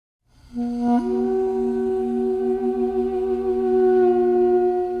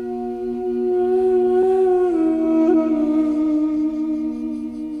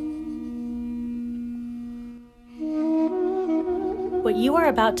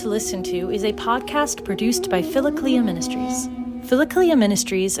about to listen to is a podcast produced by Philokalia Ministries. Philokalia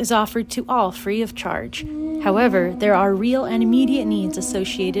Ministries is offered to all free of charge. However, there are real and immediate needs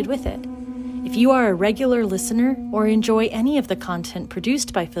associated with it. If you are a regular listener or enjoy any of the content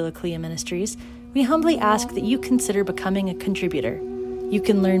produced by Philokalia Ministries, we humbly ask that you consider becoming a contributor. You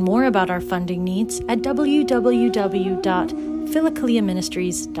can learn more about our funding needs at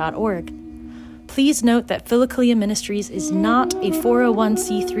www.philokaliaministries.org. Please note that Philokalia Ministries is not a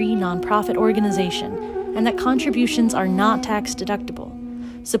 401c3 nonprofit organization and that contributions are not tax deductible.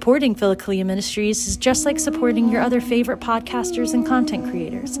 Supporting Philokalia Ministries is just like supporting your other favorite podcasters and content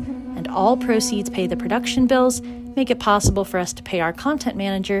creators, and all proceeds pay the production bills, make it possible for us to pay our content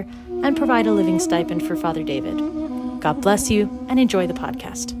manager, and provide a living stipend for Father David. God bless you, and enjoy the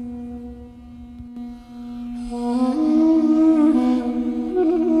podcast.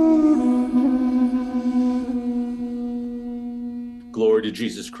 Glory to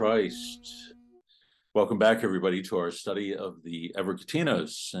Jesus Christ. Welcome back, everybody, to our study of the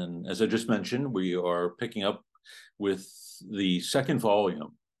Evergetinos. And as I just mentioned, we are picking up with the second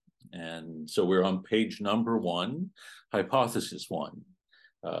volume. And so we're on page number 1, Hypothesis 1,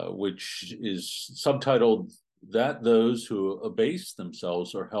 which is subtitled, That Those Who Abase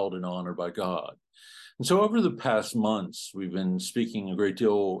Themselves Are Held in Honor by God. And so over the past months, we've been speaking a great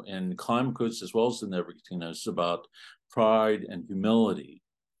deal in Climacodes as well as in the Evergetinos about pride and humility,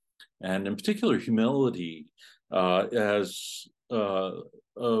 and in particular humility as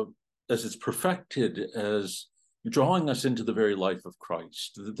it's perfected as drawing us into the very life of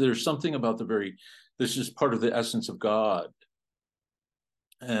Christ. There's something about this is part of the essence of God,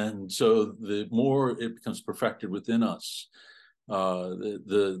 and so the more it becomes perfected within us,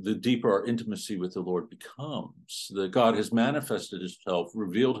 the deeper our intimacy with the Lord becomes. That God has manifested Himself,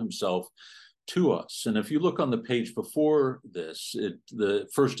 revealed Himself to us. And if you look on the page before this, the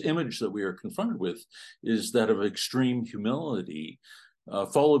first image that we are confronted with is that of extreme humility,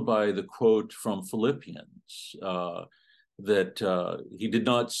 followed by the quote from Philippians, that he did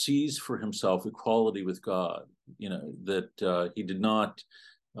not seize for himself equality with God, that he did not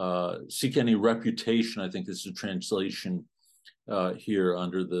seek any reputation. I think this is a translation here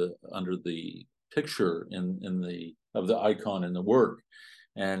under the picture of the icon in the work.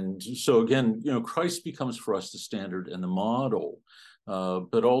 And so again, Christ becomes for us the standard and the model,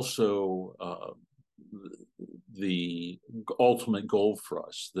 but also the ultimate goal for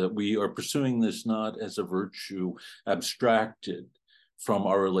us, that we are pursuing this not as a virtue abstracted from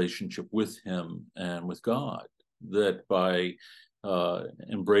our relationship with Him and with God, that by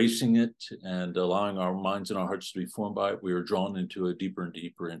embracing it and allowing our minds and our hearts to be formed by it, we are drawn into a deeper and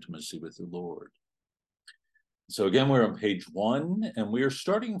deeper intimacy with the Lord. So again, we're on page 1, and we are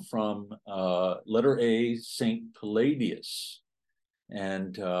starting from letter A, Saint Palladius.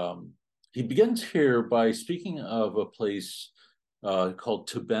 And he begins here by speaking of a place called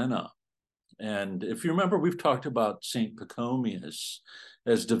Tabenna. And if you remember, we've talked about Saint Pachomius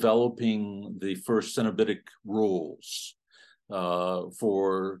as developing the first Cenobitic rules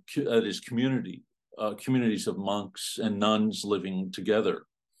for his communities of monks and nuns living together,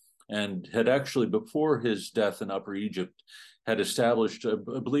 and had actually, before his death in Upper Egypt, had established, I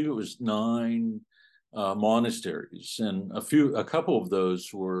believe it was 9 monasteries, and a couple of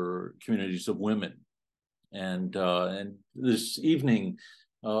those were communities of women. And this evening,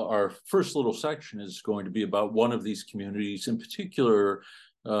 our first little section is going to be about one of these communities, in particular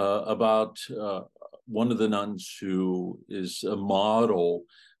about one of the nuns who is a model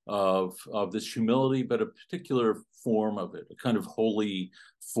of this humility, but a particular form of it, a kind of holy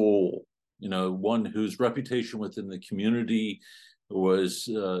fool, one whose reputation within the community was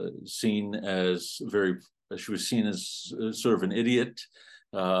seen as sort of an idiot,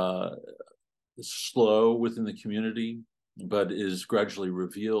 slow within the community, but is gradually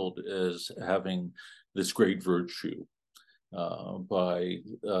revealed as having this great virtue by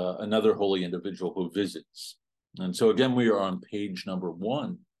another holy individual who visits. And so again, we are on page number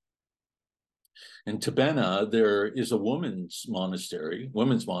 1. In Tabenna, there is a women's monastery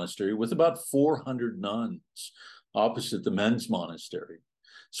with about 400 nuns opposite the men's monastery.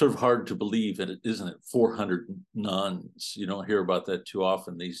 Sort of hard to believe, isn't it? 400 nuns. You don't hear about that too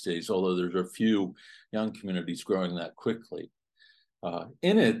often these days, although there's a few young communities growing that quickly.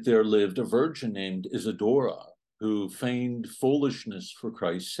 In it, there lived a virgin named Isadora, who feigned foolishness for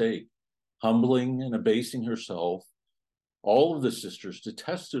Christ's sake, humbling and abasing herself. All of the sisters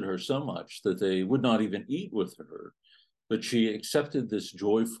detested her so much that they would not even eat with her, but she accepted this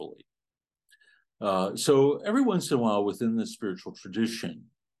joyfully. So every once in a while within the spiritual tradition,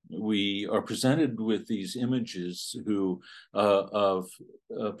 we are presented with these images of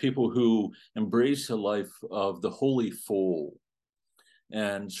people who embrace a life of the holy foal,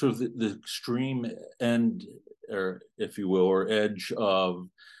 and sort of the extreme end, or if you will, or edge of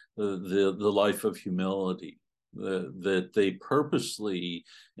the life of humility, that they purposely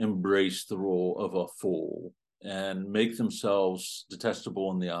embrace the role of a fool and make themselves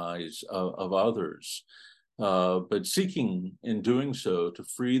detestable in the eyes of others, but seeking in doing so to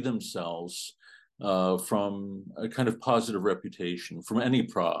free themselves from a kind of positive reputation, from any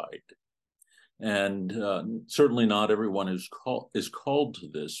pride. And certainly not everyone is called to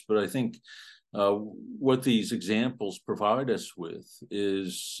this, but I think what these examples provide us with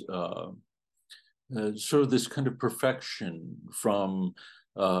is sort of this kind of perfection from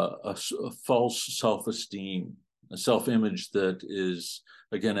a false self-esteem, a self-image that is,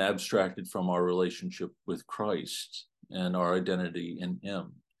 again, abstracted from our relationship with Christ and our identity in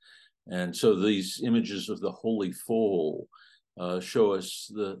him. And so these images of the holy foal show us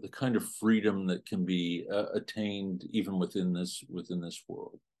the kind of freedom that can be attained even within this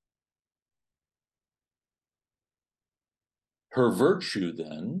world. Her virtue,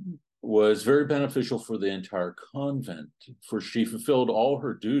 then, was very beneficial for the entire convent, for she fulfilled all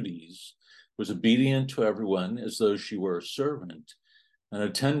her duties, was obedient to everyone as though she were a servant, and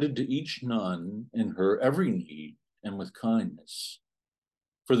attended to each nun in her every need and with kindness.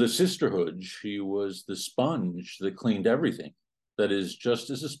 For the sisterhood, she was the sponge that cleaned everything. That is, just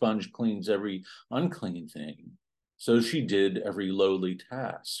as a sponge cleans every unclean thing, so she did every lowly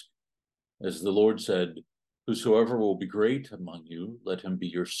task. As the Lord said, "Whosoever will be great among you, let him be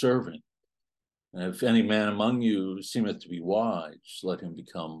your servant. And if any man among you seemeth to be wise, let him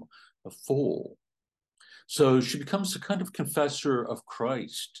become a fool." So she becomes a kind of confessor of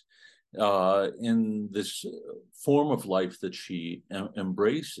Christ in this form of life that she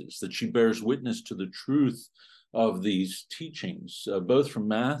embraces, that she bears witness to the truth of these teachings, both from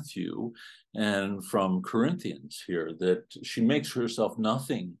Matthew and from Corinthians here, that she makes herself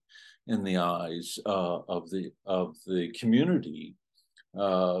nothing in the eyes of the community,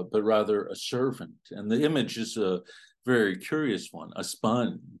 but rather a servant. And the image is a very curious one, a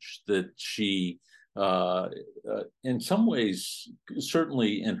sponge that she, in some ways,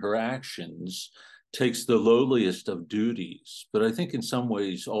 certainly in her actions, takes the lowliest of duties, but I think in some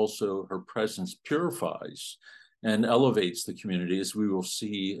ways also her presence purifies and elevates the community, as we will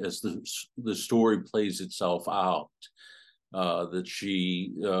see as the story plays itself out, that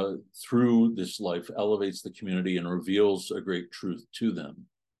she, through this life, elevates the community and reveals a great truth to them.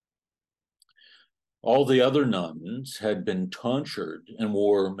 All the other nuns had been tonsured and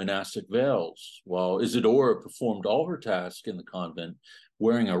wore monastic veils, while Isidora performed all her tasks in the convent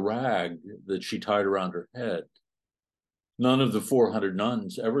wearing a rag that she tied around her head. None of the 400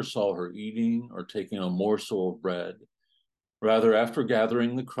 nuns ever saw her eating or taking a morsel of bread. Rather, after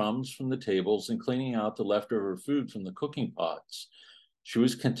gathering the crumbs from the tables and cleaning out the leftover food from the cooking pots, she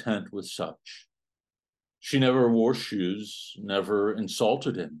was content with such. She never wore shoes, never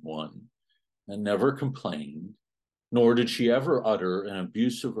insulted anyone, and never complained, nor did she ever utter an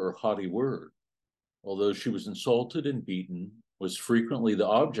abusive or haughty word, although she was insulted and beaten, was frequently the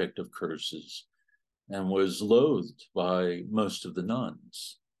object of curses, and was loathed by most of the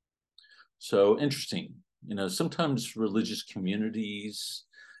nuns. So interesting, sometimes religious communities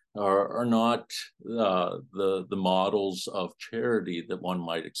are not the models of charity that one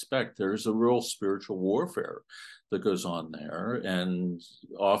might expect. There's a real spiritual warfare that goes on there, and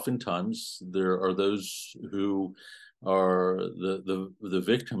oftentimes there are those who are the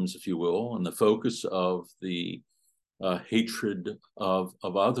victims, if you will, and the focus of the hatred of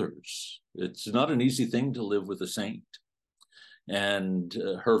others. It's not an easy thing to live with a saint, and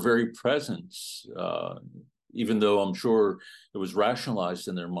her very presence, even though I'm sure it was rationalized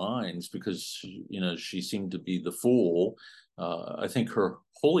in their minds because she seemed to be the fool, I think her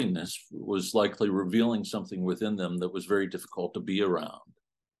holiness was likely revealing something within them that was very difficult to be around.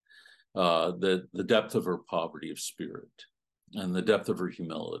 The depth of her poverty of spirit and the depth of her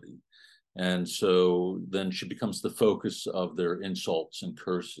humility. And so then she becomes the focus of their insults and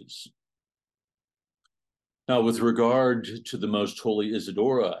curses. Now, with regard to the most holy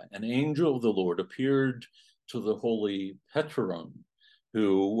Isidora, an angel of the Lord appeared to the holy Petron,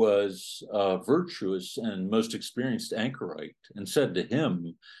 who was a virtuous and most experienced anchorite, and said to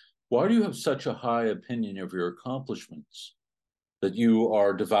him, "Why do you have such a high opinion of your accomplishments, that you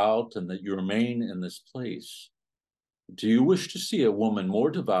are devout and that you remain in this place? Do you wish to see a woman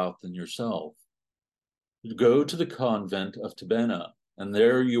more devout than yourself? Go to the convent of Tibena, and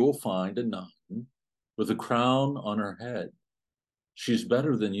there you will find a nun with a crown on her head. She's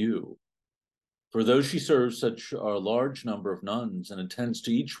better than you. For though she serves such a large number of nuns and attends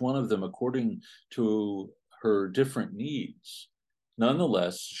to each one of them according to her different needs,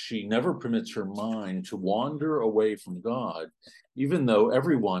 nonetheless, she never permits her mind to wander away from God, even though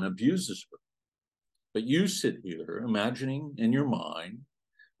everyone abuses her. But you sit here imagining in your mind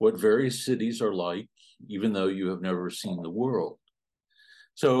what various cities are like, even though you have never seen the world.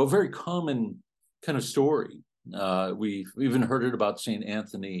 So a very common kind of story. We've even heard it about St.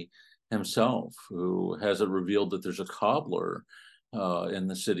 Anthony himself, who has it revealed that there's a cobbler in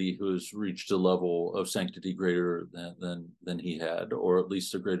the city who has reached a level of sanctity greater than he had, or at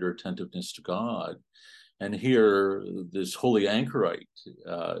least a greater attentiveness to God. And here, this holy anchorite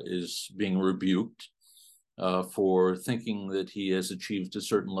is being rebuked for thinking that he has achieved a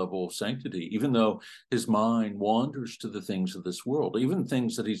certain level of sanctity, even though his mind wanders to the things of this world, even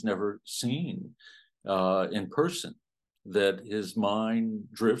things that he's never seen in person, that his mind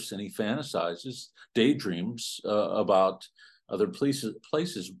drifts and he fantasizes, daydreams about other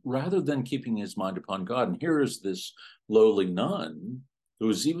places rather than keeping his mind upon God. And here is this lowly nun who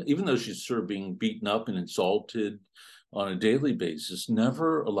is, even though she's sort of being beaten up and insulted on a daily basis,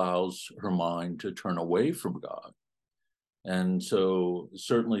 never allows her mind to turn away from God. And so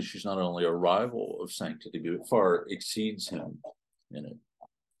certainly she's not only a rival of sanctity, but far exceeds him in it.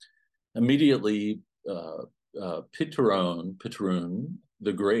 Immediately, Piterun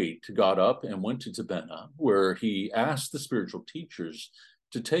the Great got up and went to Tabenna, where he asked the spiritual teachers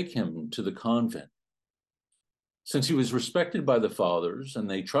to take him to the convent. Since he was respected by the fathers and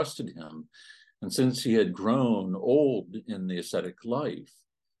they trusted him, and since he had grown old in the ascetic life,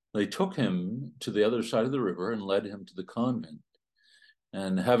 they took him to the other side of the river and led him to the convent.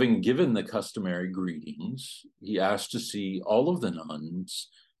 And having given the customary greetings, he asked to see all of the nuns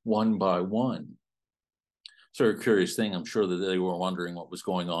one by one. Sort of curious thing, I'm sure that they were wondering what was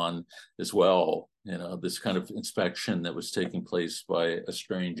going on as well, you know, this kind of inspection that was taking place by a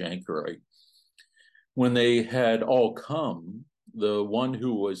strange anchorite. When they had all come, the one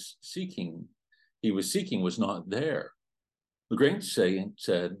who he was seeking was not there. The great saint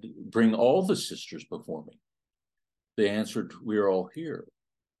said, "Bring all the sisters before me." They answered, "We are all here."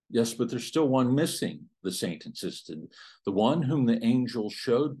 "Yes, but there's still one missing," the saint insisted, "the one whom the angel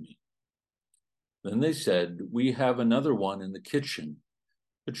showed me." Then they said, "We have another one in the kitchen,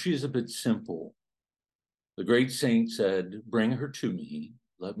 but she's a bit simple." The great saint said, "Bring her to me.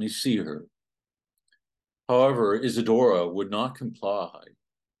 Let me see her." However, Isidora would not comply,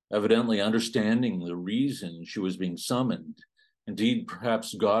 evidently understanding the reason she was being summoned. Indeed,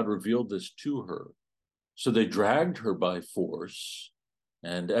 perhaps God revealed this to her. So they dragged her by force,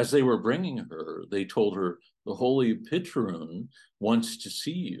 and as they were bringing her, they told her, "The holy Piterun wants to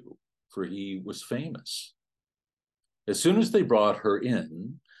see you," for he was famous. As soon as they brought her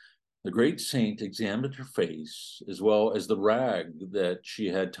in, the great saint examined her face, as well as the rag that she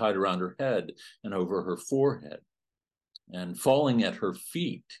had tied around her head and over her forehead. And falling at her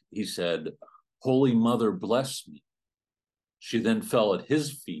feet, he said, "Holy Mother, bless me." She then fell at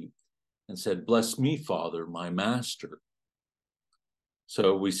his feet and said, "Bless me, Father, my master."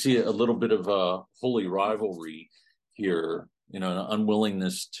 So we see a little bit of a holy rivalry here, you know, an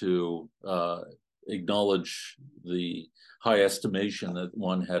unwillingness to acknowledge the high estimation that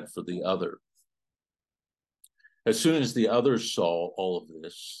one had for the other. As soon as the others saw all of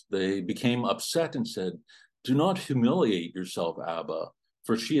this, they became upset and said, "Do not humiliate yourself, Abba,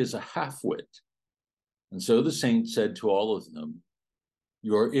 for she is a half-wit." And so the saint said to all of them,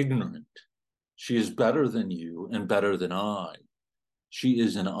 "You are ignorant. She is better than you and better than I. She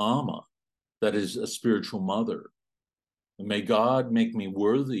is an Amma, that is a spiritual mother. And may God make me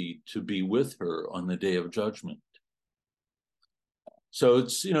worthy to be with her on the day of judgment." So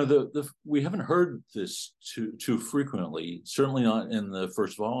it's, you know, we haven't heard this too frequently, certainly not in the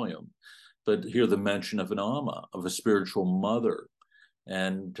first volume, but here the mention of an Amma, of a spiritual mother.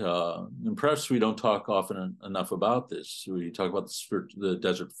 And perhaps we don't talk often enough about this. We talk about the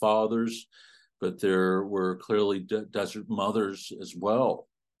desert fathers, but there were clearly desert mothers as well.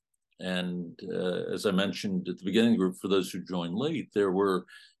 And as I mentioned at the beginning of the group, for those who joined late, there were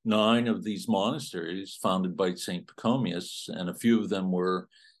 9 of these monasteries founded by St. Pachomius, and a few of them were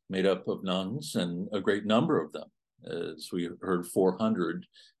made up of nuns, and a great number of them, as we heard, 400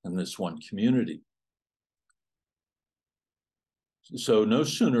 in this one community. So no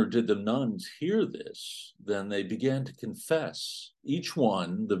sooner did the nuns hear this than they began to confess, each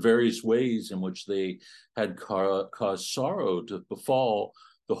one, the various ways in which they had caused sorrow to befall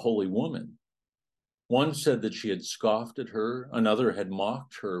the holy woman. One said that she had scoffed at her, another had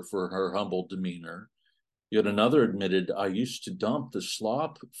mocked her for her humble demeanor, Yet another admitted, I used to dump the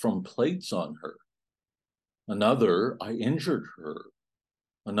slop from plates on her. Another, I injured her.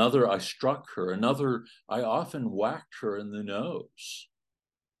 Another, I struck her. Another, I often whacked her in the nose.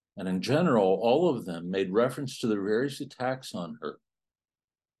 And in general, all of them made reference to their various attacks on her.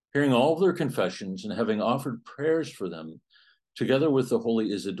 Hearing all of their confessions and having offered prayers for them, together with the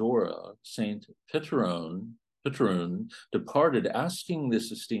holy Isidora, Saint Piterone departed, asking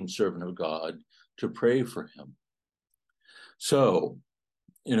this esteemed servant of God to pray for him. So,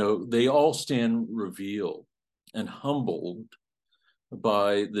 they all stand revealed and humbled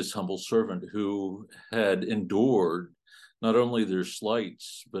by this humble servant who had endured not only their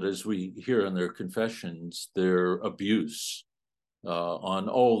slights, but as we hear in their confessions, their abuse on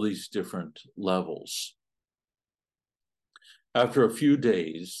all these different levels. After a few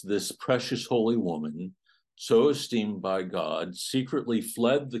days, this precious holy woman, so esteemed by God, secretly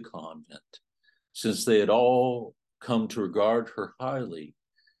fled the convent, since they had all come to regard her highly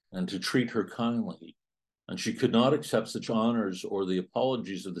and to treat her kindly, and she could not accept such honors or the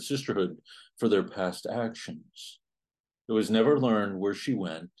apologies of the sisterhood for their past actions. It was never learned where she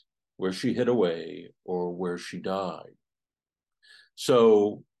went, where she hid away, or where she died.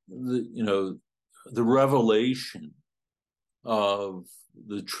 So, the revelation of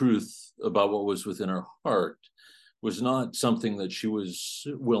the truth about what was within her heart was not something that she was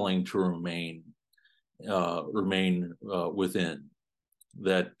willing to remain within,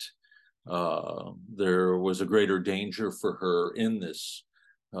 that there was a greater danger for her in this,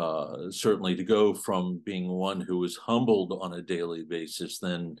 certainly to go from being one who was humbled on a daily basis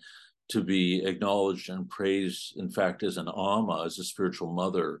than to be acknowledged and praised, in fact, as an amma, as a spiritual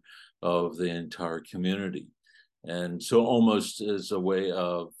mother of the entire community. And so almost as a way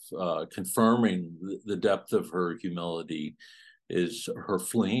of confirming the depth of her humility is her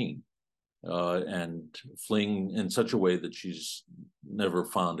fleeing, and fleeing in such a way that she's never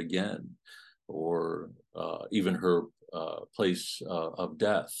found again, or even her place of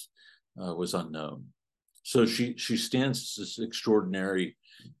death was unknown. So she stands as this extraordinary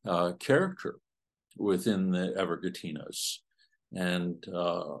character within the Evergetinos,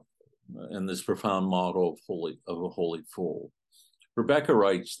 and this profound model of a holy fool. Rebecca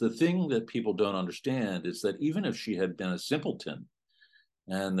writes, the thing that people don't understand is that even if she had been a simpleton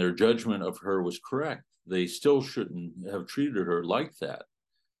and their judgment of her was correct, they still shouldn't have treated her like that,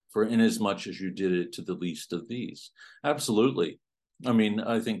 for inasmuch as you did it to the least of these. Absolutely. I mean,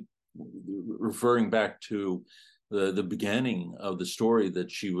 I think referring back to the beginning of the story,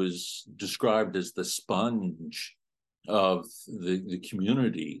 that she was described as the sponge of the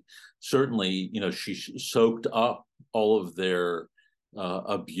community. Certainly, she soaked up all of their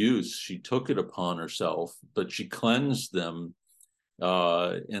abuse. She took it upon herself, but she cleansed them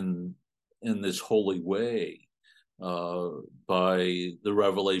in this holy way by the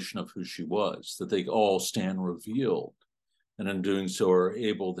revelation of who she was, that they all stand revealed, and in doing so are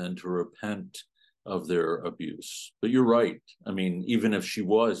able then to repent of their abuse. But you're right. I mean, even if she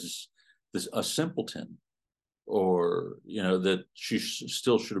was a simpleton, or that she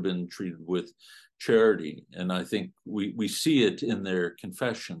still should have been treated with charity. And I think we see it in their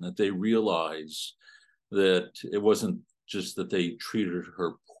confession, that they realize that it wasn't just that they treated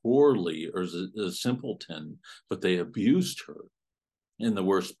her poorly or as a simpleton, but they abused her in the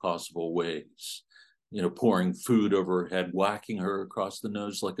worst possible ways, pouring food over her head, whacking her across the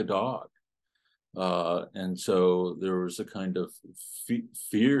nose like a dog. And so there was a kind of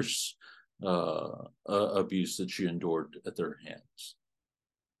fierce abuse that she endured at their hands.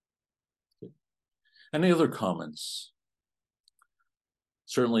 Any other comments?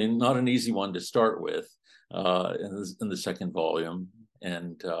 Certainly not an easy one to start with in the second volume.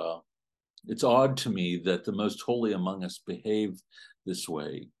 And it's odd to me that the most holy among us behave this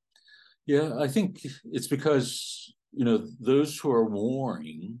way. Yeah, I think it's because, those who are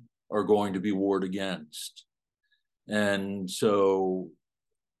warring are going to be warred against. And so,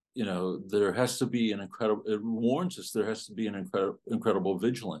 there has to be it warns us there has to be an incredible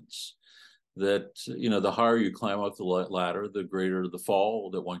vigilance, that, the higher you climb up the ladder, the greater the fall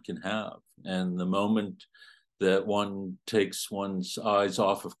that one can have. And the moment that one takes one's eyes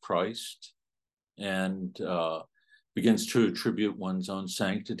off of Christ and begins to attribute one's own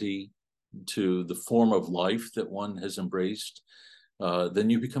sanctity to the form of life that one has embraced, then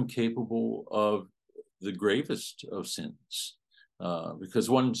you become capable of the gravest of sins, because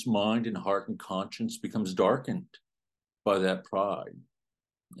one's mind and heart and conscience becomes darkened by that pride.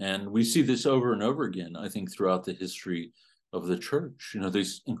 And we see this over and over again, I think, throughout the history of the church.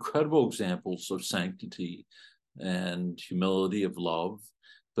 These incredible examples of sanctity and humility, of love,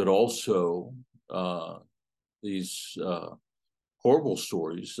 but also these horrible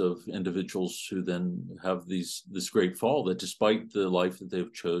stories of individuals who then have this great fall, that despite the life that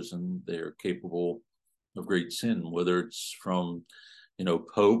they've chosen, they are capable of great sin, whether it's from,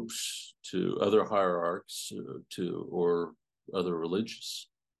 popes to other hierarchs or other religious.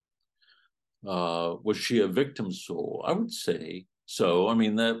 Was she a victim soul? I would say so. I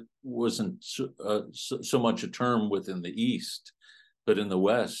mean, that wasn't so much a term within the East, but in the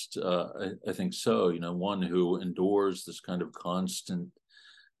West, I think so. One who endures this kind of constant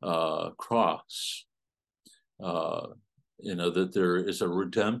cross. That there is a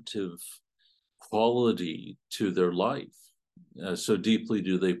redemptive quality to their life. So deeply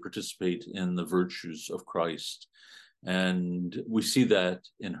do they participate in the virtues of Christ. And we see that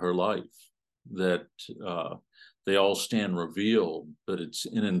in her life, that they all stand revealed, but it's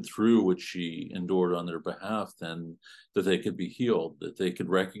in and through what she endured on their behalf then that they could be healed, that they could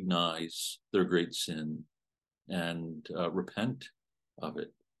recognize their great sin and repent of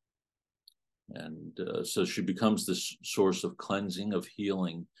it. And so she becomes this source of cleansing, of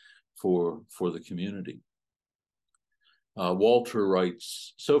healing for the community. Walter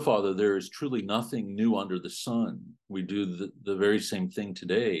writes, "So, Father, there is truly nothing new under the sun. We do the very same thing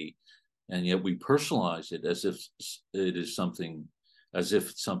today, and yet we personalize it as if it's something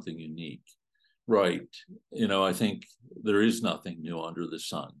unique." Right. I think there is nothing new under the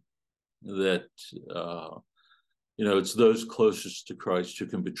sun. That, it's those closest to Christ who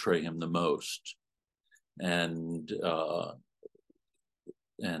can betray him the most. And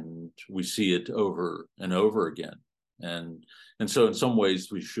we see it over and over again. And so in some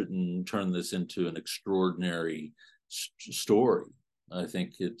ways we shouldn't turn this into an extraordinary story. I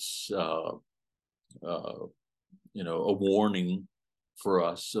think it's a warning for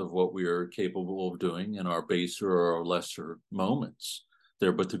us of what we are capable of doing in our baser or our lesser moments.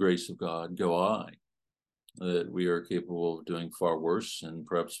 There but the grace of God go I. That we are capable of doing far worse, and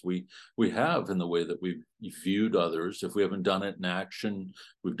perhaps we have, in the way that we've viewed others. If we haven't done it in action,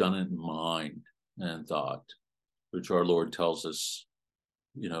 we've done it in mind and thought, which our Lord tells us,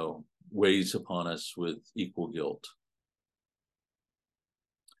 weighs upon us with equal guilt.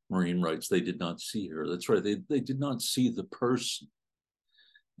 Maureen writes, "They did not see her." That's right, they did not see the person.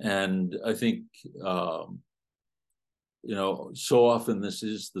 And I think, so often this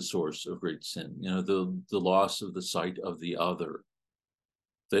is the source of great sin, the loss of the sight of the other.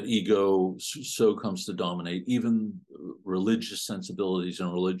 That ego so comes to dominate even religious sensibilities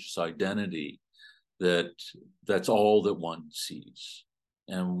and religious identity, that's all that one sees.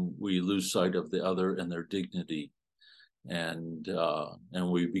 And we lose sight of the other and their dignity. And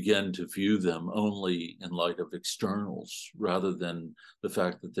we begin to view them only in light of externals, rather than the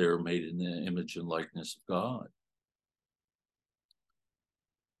fact that they're made in the image and likeness of God.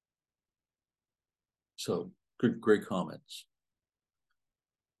 So great comments.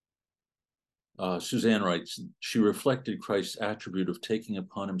 Suzanne writes, "She reflected Christ's attribute of taking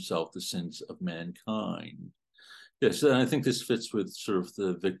upon himself the sins of mankind." Yes, and I think this fits with sort of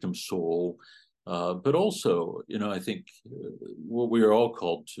the victim soul, but also, I think what we are all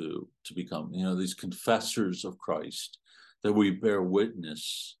called to become, these confessors of Christ, that we bear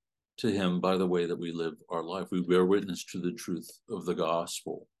witness to him by the way that we live our life. We bear witness to the truth of the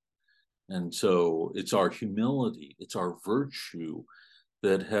gospel. And so it's our humility, it's our virtue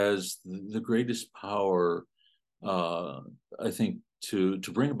that has the greatest power, I think, to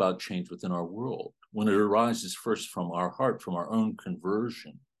bring about change within our world, when it arises first from our heart, from our own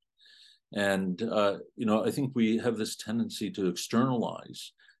conversion. And, I think we have this tendency to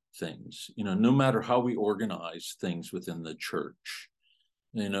externalize things, no matter how we organize things within the church.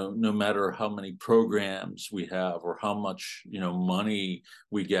 No matter how many programs we have or how much, money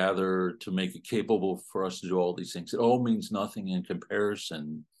we gather to make it capable for us to do all these things, it all means nothing in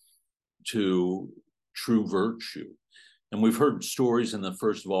comparison to true virtue. And we've heard stories in the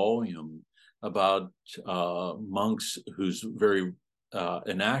first volume about monks whose very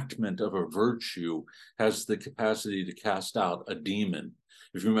enactment of a virtue has the capacity to cast out a demon.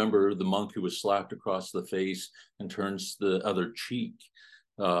 If you remember the monk who was slapped across the face and turns the other cheek,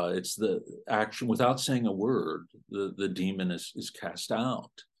 it's the action without saying a word, the demon is cast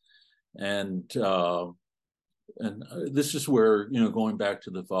out. And this is where, going back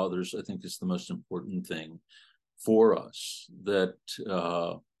to the fathers, I think is the most important thing for us, that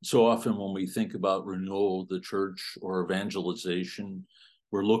so often when we think about renewal of the church or evangelization,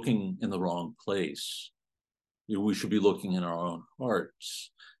 we're looking in the wrong place. We should be looking in our own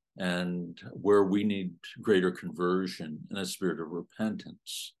hearts, and where we need greater conversion and a spirit of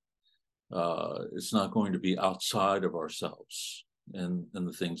repentance. It's not going to be outside of ourselves. in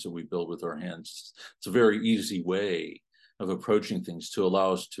the things that we build with our hands. It's a very easy way of approaching things to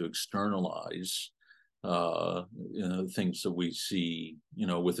allow us to externalize things that we see,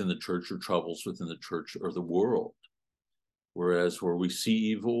 within the church, or troubles within the church or the world. Whereas where we see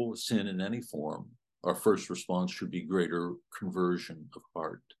evil, sin in any form, our first response should be greater conversion of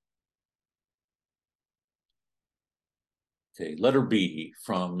heart. Okay, letter B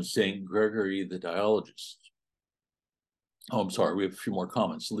from St. Gregory the Dialogist. Oh, I'm sorry, we have a few more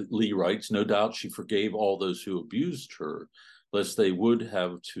comments. Lee writes, no doubt she forgave all those who abused her, lest they would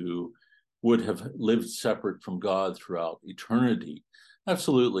have lived separate from God throughout eternity.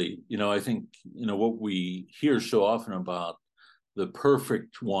 Absolutely. I think, what we hear so often about the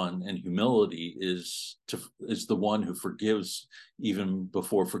perfect one in humility is the one who forgives even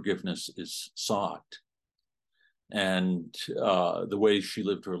before forgiveness is sought. And the way she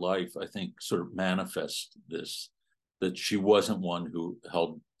lived her life, I think, sort of manifests this, that she wasn't one who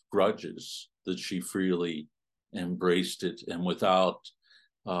held grudges, that she freely embraced it and without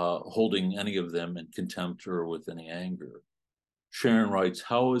holding any of them in contempt or with any anger. Sharon writes,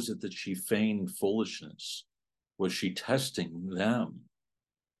 how is it that she feigned foolishness? Was she testing them?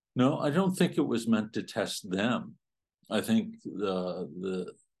 No, I don't think it was meant to test them. I think the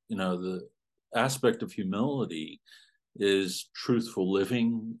aspect of humility is truthful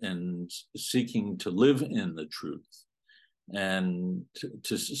living and seeking to live in the truth, and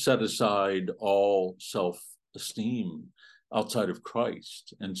to set aside all self-esteem outside of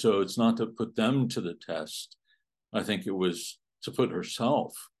Christ. And so it's not to put them to the test. I think it was to put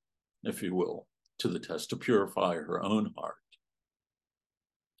herself, if you will, to the test, to purify her own heart.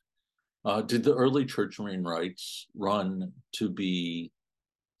 Did the early church marine rites run to be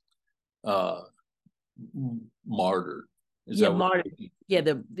martyred? Martyred. It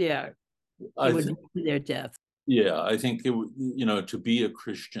would be their death. Yeah, I think to be a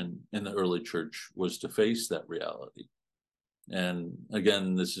Christian in the early church was to face that reality. And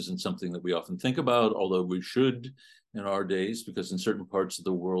again, this isn't something that we often think about, although we should in our days, because in certain parts of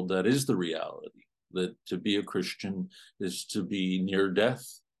the world, that is the reality, that to be a Christian is to be near death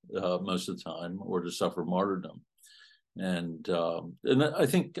most of the time, or to suffer martyrdom. And I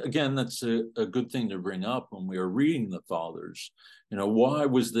think, again, that's a good thing to bring up when we are reading the Fathers. Why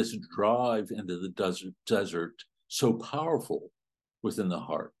was this drive into the desert so powerful within the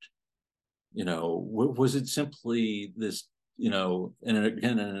heart? Was it simply this, in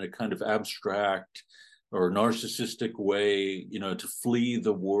a kind of abstract or narcissistic way, to flee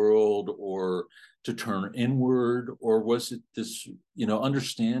the world or to turn inward? Or was it this,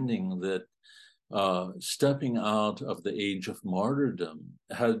 understanding that stepping out of the age of martyrdom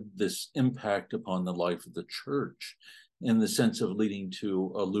had this impact upon the life of the church, in the sense of leading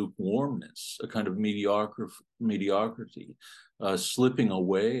to a lukewarmness, a kind of mediocrity, slipping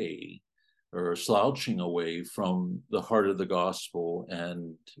away or slouching away from the heart of the gospel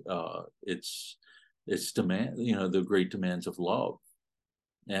and its demand, the great demands of love.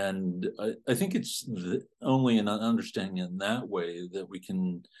 And I think it's only in understanding in that way that we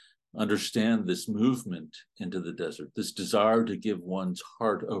can understand this movement into the desert, this desire to give one's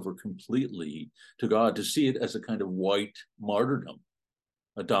heart over completely to God, to see it as a kind of white martyrdom,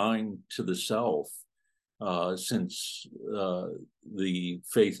 a dying to the self, since the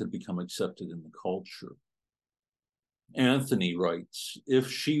faith had become accepted in the culture. Anthony writes, if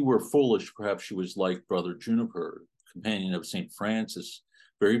she were foolish, perhaps she was like Brother Juniper, companion of St. Francis,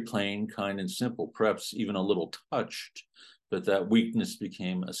 very plain, kind, and simple, perhaps even a little touched, but that weakness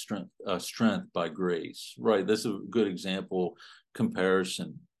became a strength by grace. Right, that's a good example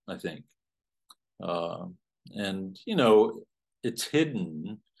comparison, I think. And, it's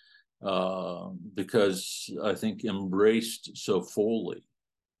hidden because I think embraced so fully.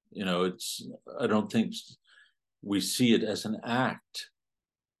 I don't think we see it as an act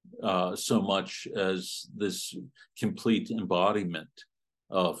so much as this complete embodiment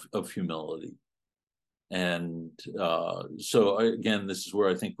of humility. And so again, this is where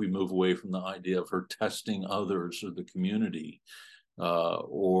I think we move away from the idea of her testing others or the community,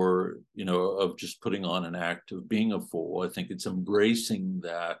 or, of just putting on an act of being a fool. I think it's embracing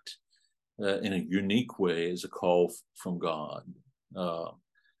that in a unique way as a call from God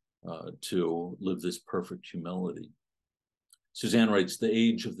to live this perfect humility. Suzanne writes, the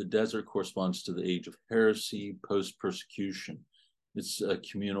age of the desert corresponds to the age of heresy, post-persecution. It's a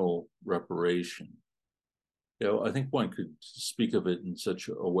communal reparation. I think one could speak of it in such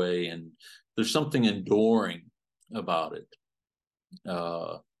a way, and there's something enduring about it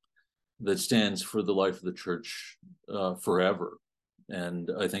that stands for the life of the church forever.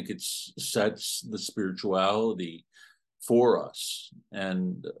 And I think it sets the spirituality for us.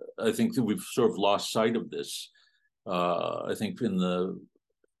 And I think that we've sort of lost sight of this. I think in the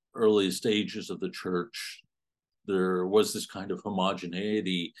earliest ages of the church, there was this kind of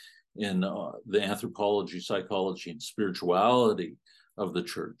homogeneity in the anthropology, psychology, and spirituality of the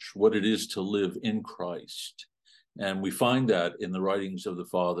church, what it is to live in Christ. And we find that in the writings of the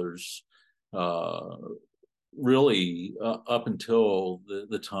fathers, really up until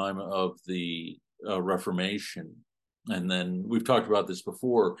the time of the Reformation. And then we've talked about this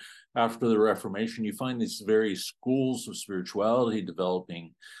before. After the Reformation, you find these various schools of spirituality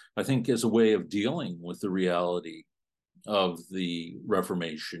developing, I think, as a way of dealing with the reality of the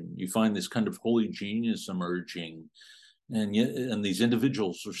Reformation. You find this kind of holy genius emerging, and these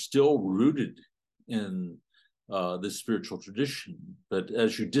individuals are still rooted in this spiritual tradition. But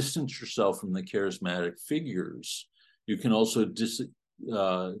as you distance yourself from the charismatic figures, you can also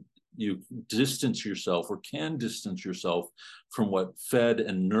you distance yourself, or can distance yourself, from what fed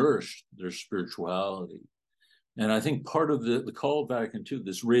and nourished their spirituality. And I think part of the call of Vatican II,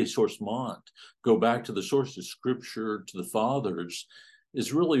 this ressourcement, go back to the source of Scripture, to the fathers,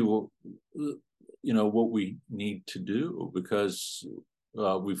 is really what we need to do, because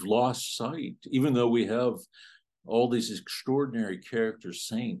we've lost sight. Even though we have all these extraordinary character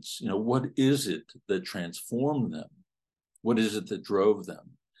saints, what is it that transformed them? What is it that drove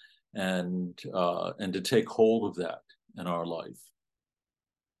them? And to take hold of that in our life.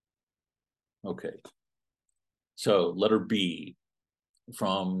 Okay. So letter B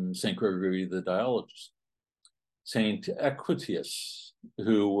from St. Gregory the Dialogist. St. Equitius,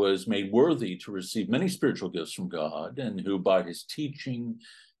 who was made worthy to receive many spiritual gifts from God, and who by his teaching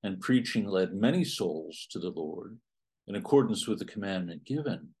and preaching led many souls to the Lord in accordance with the commandment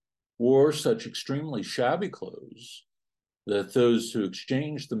given, wore such extremely shabby clothes that those who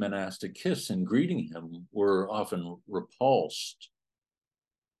exchanged the monastic kiss in greeting him were often repulsed.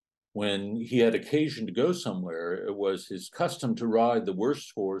 When he had occasion to go somewhere, it was his custom to ride the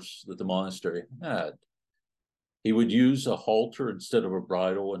worst horse that the monastery had. He would use a halter instead of a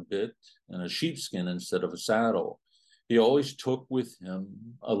bridle and bit, and a sheepskin instead of a saddle. He always took with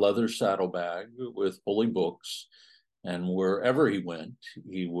him a leather saddlebag with holy books, and wherever he went,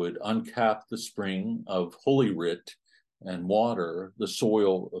 he would uncap the spring of holy writ and water the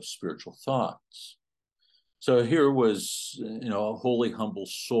soil of spiritual thoughts. So here was, a holy, humble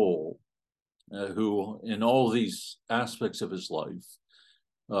soul who, in all these aspects of his life,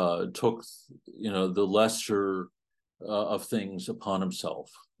 took, the lesser of things upon himself.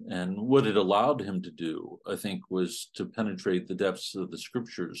 And what it allowed him to do, I think, was to penetrate the depths of the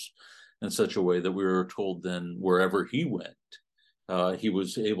Scriptures in such a way that we were told then wherever he went, he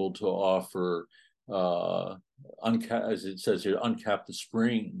was able to offer, as it says here, uncap the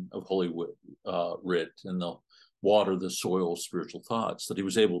spring of holy writ and the water the soil of spiritual thoughts, that he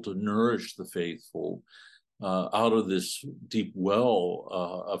was able to nourish the faithful out of this deep well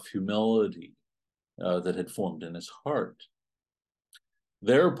of humility that had formed in his heart.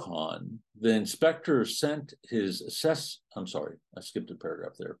 Thereupon, the inspector sent his I skipped a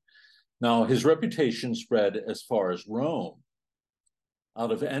paragraph there. Now, his reputation spread as far as Rome.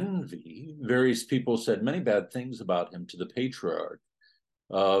 Out of envy, various people said many bad things about him to the patriarch.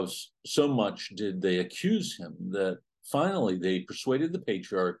 So much did they accuse him that finally they persuaded the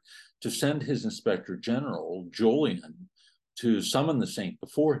patriarch to send his inspector general, Julian, to summon the saint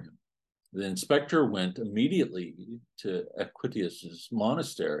before him. The inspector went immediately to Equitius's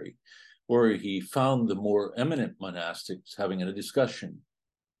monastery, where he found the more eminent monastics having a discussion.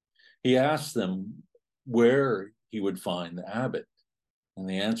 He asked them where he would find the abbot, and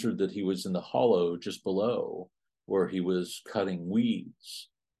they answered that he was in the hollow just below, where he was cutting weeds.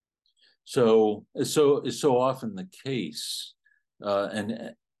 So is so often the case,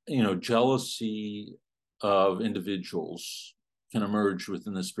 and jealousy of individuals can emerge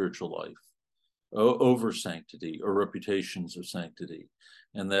within the spiritual life over sanctity or reputations of sanctity,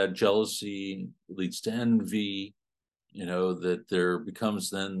 and that jealousy leads to envy. That there becomes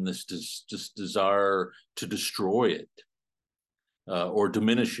then this desire to destroy it or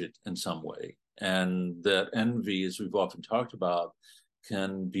diminish it in some way. And that envy, as we've often talked about,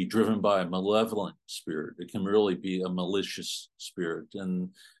 can be driven by a malevolent spirit. It can really be a malicious spirit. And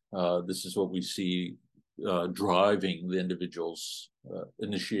this is what we see driving the individuals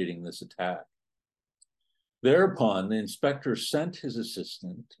initiating this attack. Thereupon, the inspector sent his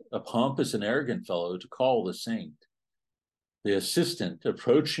assistant, a pompous and arrogant fellow, to call the saint. The assistant,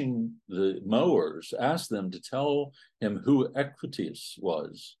 approaching the mowers, asked them to tell him who Equitius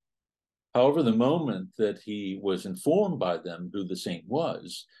was. However, the moment that he was informed by them who the saint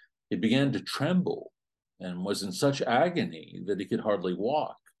was, he began to tremble and was in such agony that he could hardly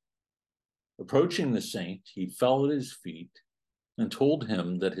walk. Approaching the saint, he fell at his feet and told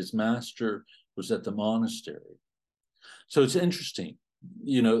him that his master was at the monastery. So it's interesting,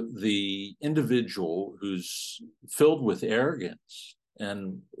 the individual who's filled with arrogance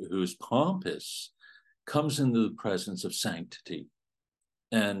and who's pompous comes into the presence of sanctity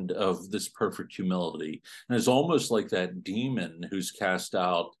and of this perfect humility. And it's almost like that demon who's cast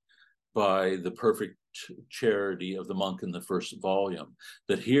out by the perfect charity of the monk in the first volume,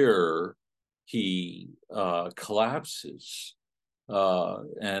 that here he collapses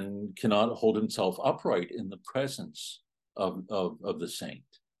and cannot hold himself upright in the presence of the saint.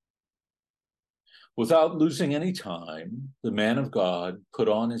 Without losing any time, the man of God put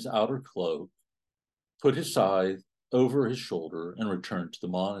on his outer cloak, put his scythe over his shoulder, and returned to the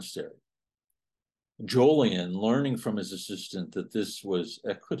monastery. Julian, learning from his assistant that this was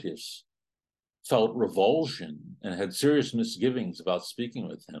Equitus, felt revulsion and had serious misgivings about speaking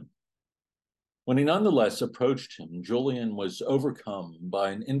with him. When he nonetheless approached him, Julian was overcome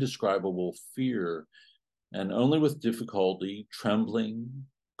by an indescribable fear, and only with difficulty, trembling,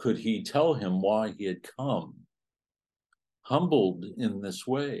 could he tell him why he had come. Humbled in this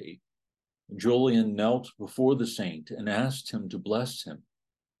way, Julian knelt before the saint and asked him to bless him.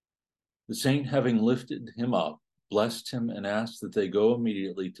 The saint, having lifted him up, blessed him and asked that they go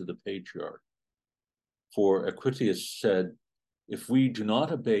immediately to the patriarch. For Equitus said, "If we do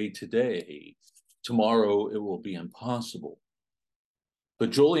not obey today, tomorrow it will be impossible."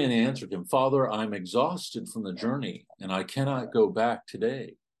 But Julian answered him, "Father, I'm exhausted from the journey, and I cannot go back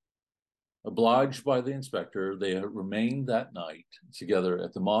today." Obliged by the inspector, they remained that night together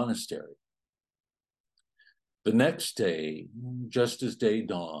at the monastery. The next day, just as day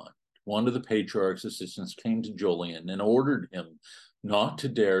dawned, one of the patriarch's assistants came to Julian and ordered him not to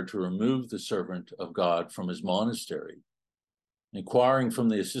dare to remove the servant of God from his monastery. Inquiring from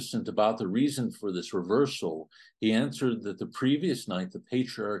the assistant about the reason for this reversal, he answered that the previous night the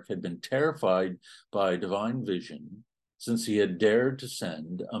patriarch had been terrified by a divine vision, since he had dared to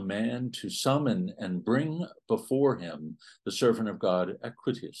send a man to summon and bring before him the servant of God,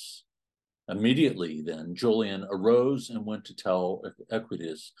 Equitus. Immediately then, Julian arose and went to tell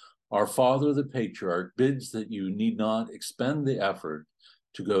Equitus, "Our father, the patriarch, bids that you need not expend the effort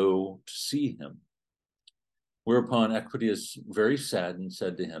to go to see him." Whereupon Equitus, very saddened,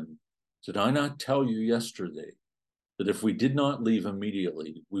 said to him, "Did I not tell you yesterday that if we did not leave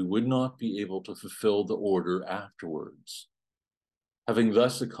immediately, we would not be able to fulfill the order afterwards?" Having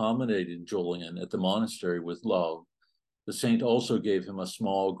thus accommodated Julian at the monastery with love, the saint also gave him a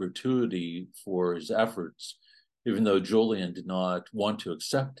small gratuity for his efforts, even though Julian did not want to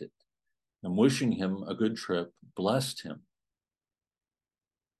accept it, and wishing him a good trip, blessed him.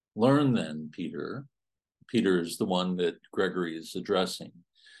 Learn then, Peter is the one that Gregory is addressing,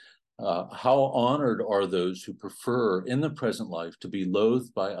 how honored are those who prefer in the present life to be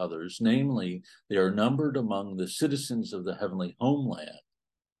loathed by others, namely, they are numbered among the citizens of the heavenly homeland.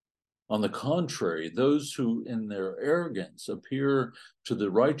 On the contrary, those who in their arrogance appear to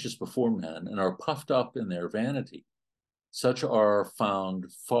the righteous before men and are puffed up in their vanity, such are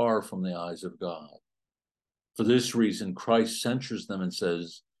found far from the eyes of God. For this reason, Christ censures them and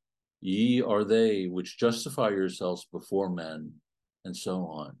says, "Ye are they which justify yourselves before men," and so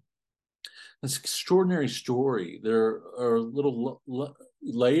on. It's an extraordinary story. There are little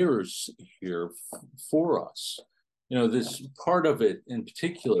layers here for us. This part of it in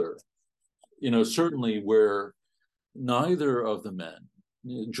particular, certainly where neither of the men,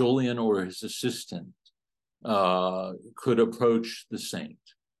 Julian or his assistant, could approach the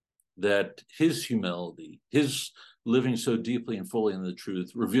saint, that his humility, his living so deeply and fully in the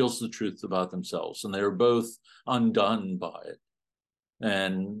truth, reveals the truth about themselves, and they are both undone by it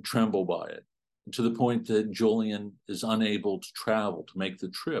and tremble by it, to the point that Julian is unable to travel, to make the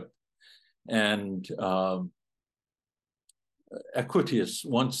trip. And Equitus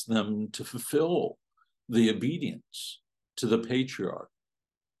wants them to fulfill the obedience to the patriarch,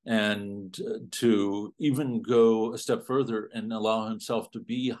 and to even go a step further and allow himself to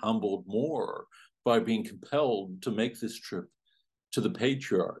be humbled more by being compelled to make this trip to the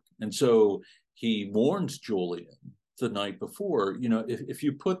patriarch. And so he warns Julian the night before, if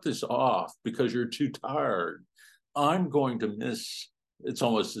you put this off because you're too tired, I'm going to miss, it's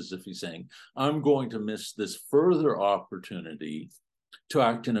almost as if he's saying, I'm going to miss this further opportunity to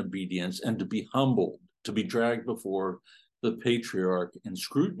act in obedience and to be humbled, to be dragged before the patriarch and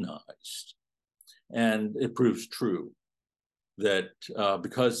scrutinized. And it proves true that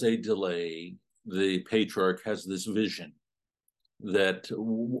because they delay, the patriarch has this vision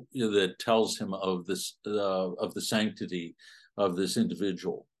that tells him of this of the sanctity of this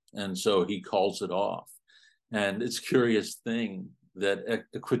individual, and so he calls it off. And it's a curious thing that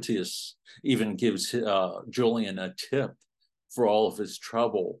Equitius even gives Julian a tip for all of his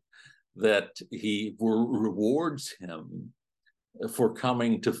trouble, that he rewards him for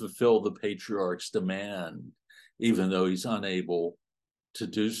coming to fulfill the patriarch's demand, even though he's unable to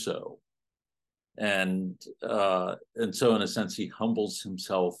do so. And so in a sense, he humbles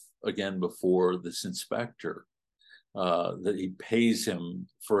himself again before this inspector, that he pays him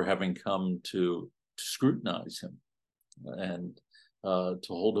for having come to scrutinize him and to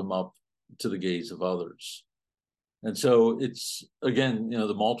hold him up to the gaze of others. And so it's, again,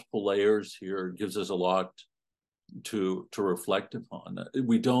 the multiple layers here gives us a lot to reflect upon.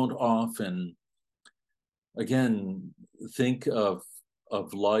 We don't often, again, think of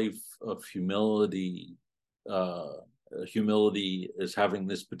life, of humility, humility as having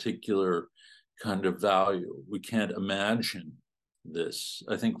this particular kind of value. We can't imagine this.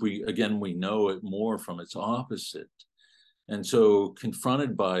 I think we know it more from its opposite. And so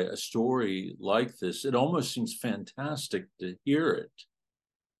confronted by a story like this, it almost seems fantastic to hear it,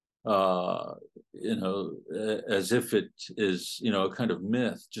 as if it is, a kind of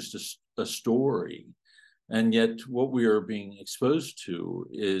myth, just a story. And yet what we are being exposed to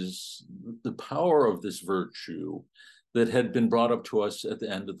is the power of this virtue that had been brought up to us at the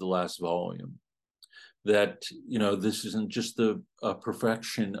end of the last volume. That, this isn't just the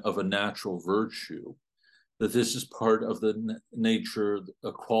perfection of a natural virtue, that this is part of the nature,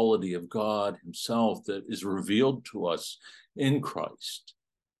 a quality of God himself that is revealed to us in Christ.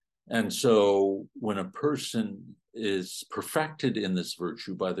 And so when a person is perfected in this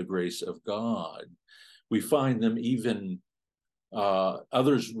virtue by the grace of God, we find them even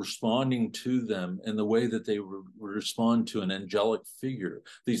others responding to them in the way that they respond to an angelic figure.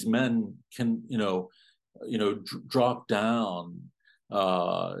 These men can, drop down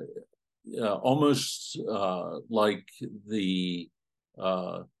almost like the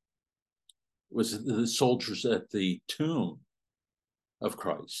soldiers at the tomb of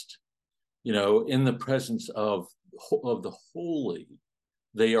Christ. In the presence of the holy,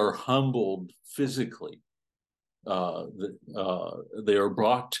 they are humbled physically. They are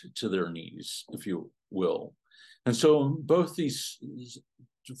brought to their knees, if you will. And so in both these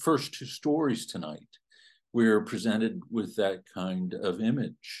first two stories tonight, we are presented with that kind of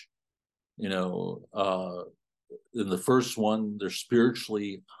image. In the first one, they're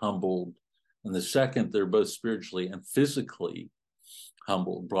spiritually humbled. In the second, they're both spiritually and physically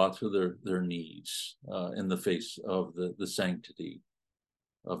humbled, brought to their knees in the face of the sanctity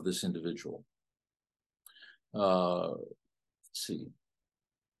of this individual. Let's see.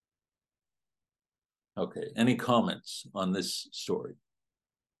 Okay, any comments on this story?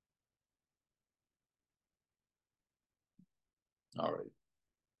 All right.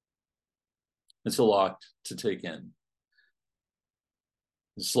 It's a lot to take in.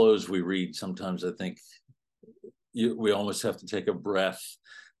 As slow as we read, sometimes I think we almost have to take a breath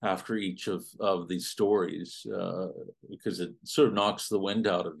after each of these stories, because it sort of knocks the wind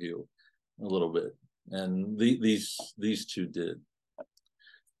out of you a little bit. And these two did.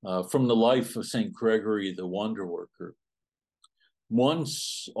 From the life of St. Gregory the Wonder Worker.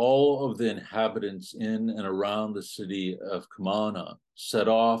 Once all of the inhabitants in and around the city of Cumana set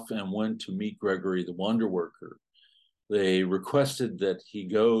off and went to meet Gregory the Wonder Worker. They requested that he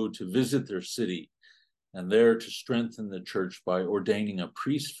go to visit their city and there to strengthen the church by ordaining a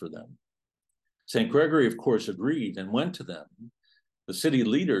priest for them. St. Gregory, of course, agreed and went to them. The city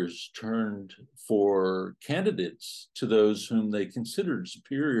leaders turned for candidates to those whom they considered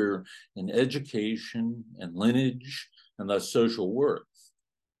superior in education and lineage and thus social worth.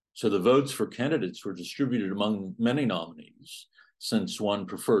 So the votes for candidates were distributed among many nominees, since one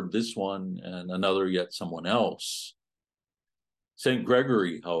preferred this one and another yet someone else. St.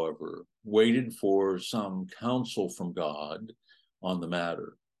 Gregory, however, waited for some counsel from God on the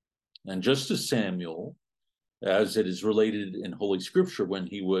matter. And just as Samuel, as it is related in Holy Scripture when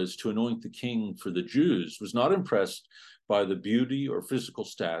he was to anoint the king for the Jews, was not impressed by the beauty or physical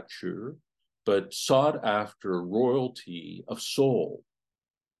stature, but sought after royalty of soul,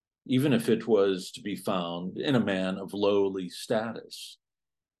 even if it was to be found in a man of lowly status.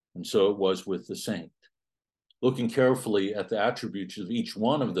 And so it was with the saint. Looking carefully at the attributes of each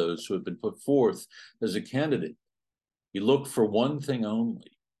one of those who had been put forth as a candidate, he looked for one thing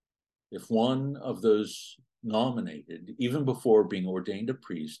only. If one of those nominated, even before being ordained a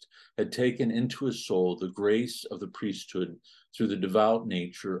priest, had taken into his soul the grace of the priesthood through the devout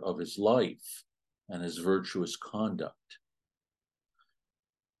nature of his life and his virtuous conduct.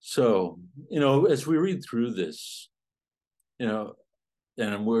 So, as we read through this,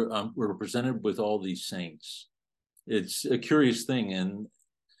 and we're presented with all these saints. It's a curious thing, and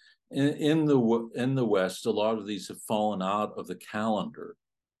in the West, a lot of these have fallen out of the calendar,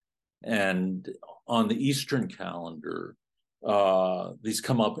 and on the Eastern calendar, these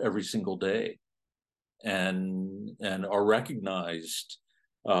come up every single day, and are recognized,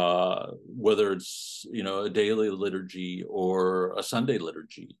 whether it's a daily liturgy or a Sunday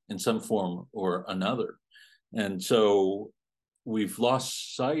liturgy in some form or another. And so we've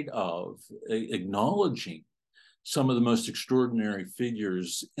lost sight of acknowledging some of the most extraordinary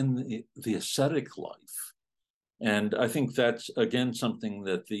figures in the ascetic life. And I think that's, again, something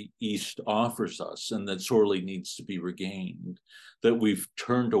that the East offers us and that sorely needs to be regained, that we've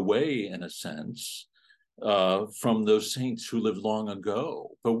turned away, in a sense, from those saints who lived long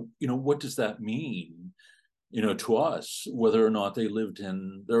ago. But, what does that mean, to us, whether or not they lived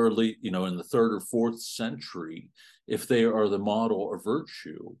in the early, in the 3rd or 4th century, if they are the model of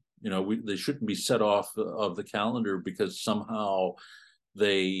virtue? They shouldn't be set off of the calendar because somehow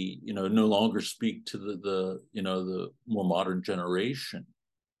they, no longer speak to the more modern generation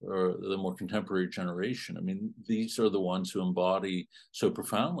or the more contemporary generation. I mean, these are the ones who embody so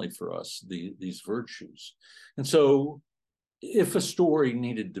profoundly for us these virtues. And so if a story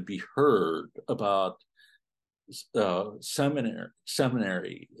needed to be heard about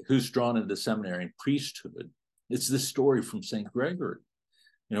seminary, who's drawn into seminary and priesthood, it's this story from St. Gregory.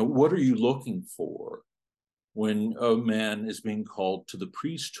 What are you looking for when a man is being called to the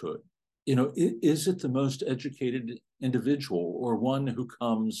priesthood? Is it the most educated individual, or one who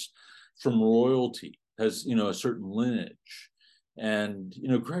comes from royalty, has, a certain lineage? And,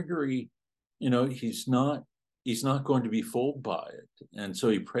 Gregory, he's not going to be fooled by it. And so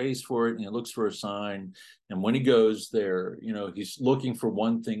he prays for it and he looks for a sign. And when he goes there, he's looking for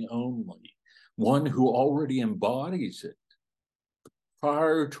one thing only, one who already embodies it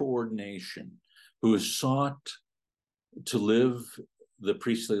prior to ordination, who has sought to live the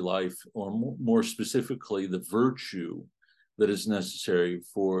priestly life, or more specifically, the virtue that is necessary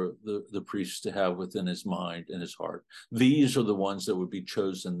for the priest to have within his mind and his heart. These are the ones that would be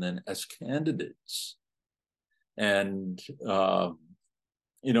chosen then as candidates. And,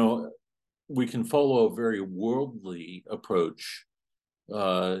 we can follow a very worldly approach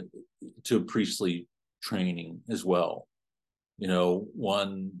to priestly training as well.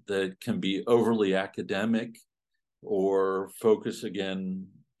 One that can be overly academic or focus, again,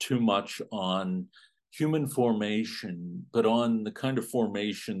 too much on human formation, but on the kind of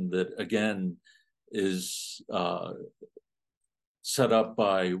formation that, again, is set up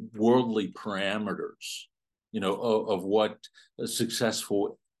by worldly parameters, of what a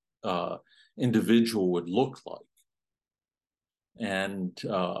successful individual would look like. And,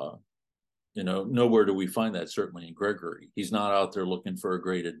 nowhere do we find that, certainly in Gregory. He's not out there looking for a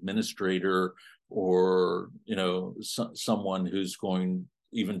great administrator or, someone who's going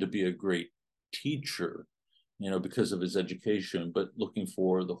even to be a great teacher, because of his education, but looking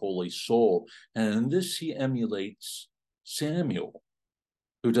for the holy soul. And in this, he emulates Samuel,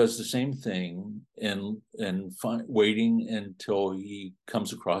 who does the same thing and waiting until he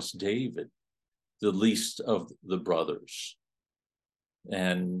comes across David, the least of the brothers.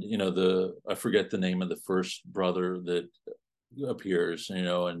 And, I forget the name of the first brother that appears,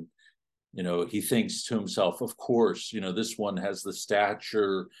 and, he thinks to himself, of course, this one has the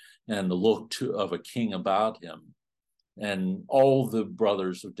stature and the look of a king about him. And all the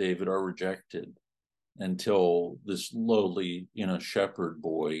brothers of David are rejected until this lowly, shepherd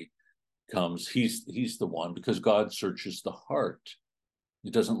boy comes. He's the one, because God searches the heart.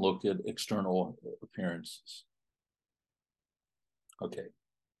 He doesn't look at external appearances. Okay.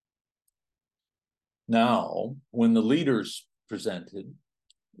 Now, when the leaders presented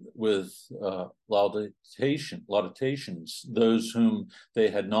with lauditations, those whom they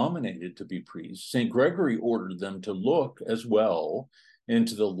had nominated to be priests, St. Gregory ordered them to look as well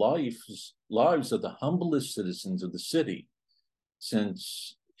into the lives of the humblest citizens of the city,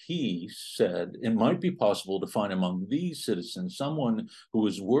 since he said it might be possible to find among these citizens someone who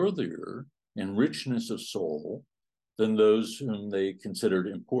was worthier in richness of soul than those whom they considered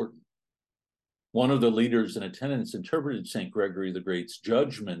important. One of the leaders in attendance interpreted St. Gregory the Great's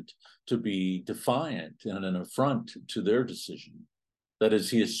judgment to be defiant and an affront to their decision. That is,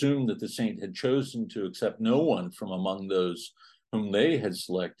 he assumed that the saint had chosen to accept no one from among those whom they had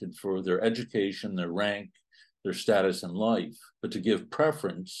selected for their education, their rank, their status in life, but to give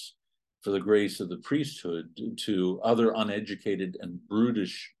preference for the grace of the priesthood to other uneducated and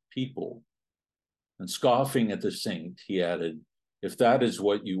brutish people. And scoffing at the saint, he added, If that is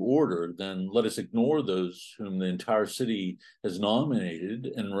what you order, then let us ignore those whom the entire city has nominated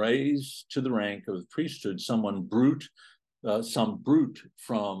and raise to the rank of priesthood some brute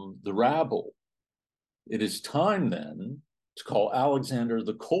from the rabble. It is time then to call Alexander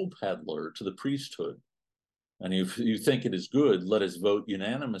the coal peddler to the priesthood. And if you think it is good, let us vote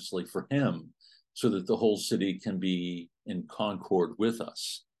unanimously for him so that the whole city can be in concord with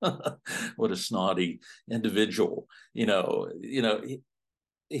us. What a snotty individual. He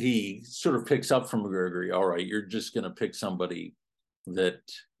sort of picks up from Gregory, all right, you're just going to pick somebody that,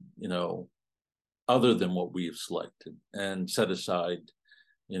 other than what we have selected and set aside,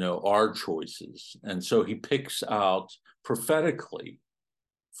 our choices. And so he picks out prophetically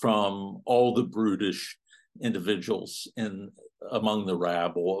from all the brutish individuals among the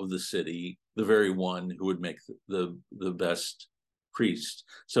rabble of the city, the very one who would make the best priest.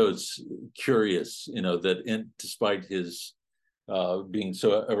 So it's curious, that despite his being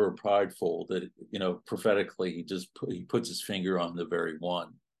so ever prideful, that prophetically he puts his finger on the very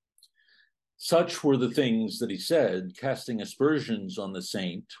one. Such were the things that he said, casting aspersions on the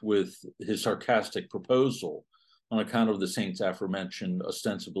saint with his sarcastic proposal on account of the saint's aforementioned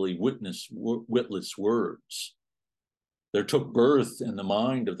ostensibly witless words. There took birth in the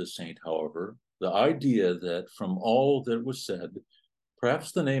mind of the saint, however, the idea that from all that was said,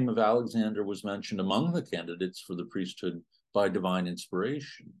 perhaps the name of Alexander was mentioned among the candidates for the priesthood by divine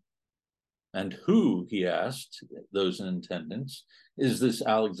inspiration. And who, he asked those in attendance, is this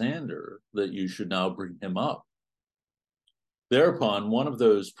Alexander that you should now bring him up? Thereupon, one of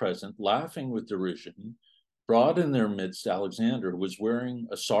those present, laughing with derision, brought in their midst Alexander, who was wearing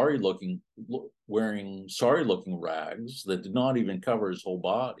sorry-looking rags that did not even cover his whole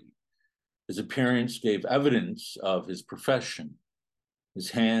body. His appearance gave evidence of his profession. His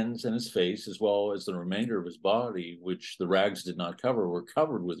hands and his face, as well as the remainder of his body, which the rags did not cover, were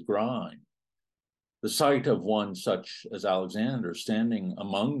covered with grime. The sight of one such as Alexander standing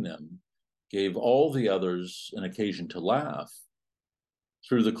among them gave all the others an occasion to laugh.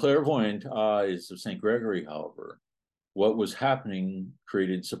 Through the clairvoyant eyes of St. Gregory, however, what was happening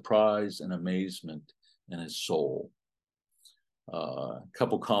created surprise and amazement in his soul. A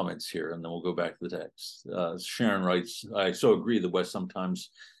couple comments here, and then we'll go back to the text. Sharon writes, I so agree the West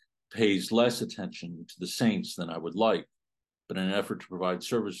sometimes pays less attention to the saints than I would like, but in an effort to provide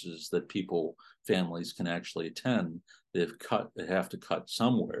services that families can actually attend, they have to cut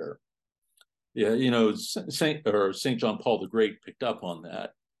somewhere. Yeah, Saint John Paul the Great picked up on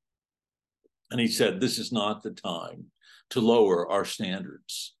that. And he said, this is not the time to lower our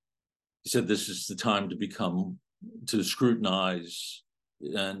standards. He said, this is the time to scrutinize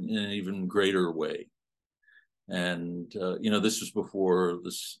in an even greater way. And, this was before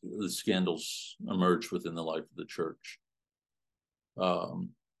the scandals emerged within the life of the church.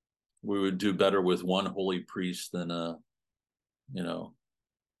 We would do better with one holy priest than a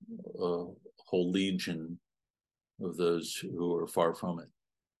whole legion of those who are far from it.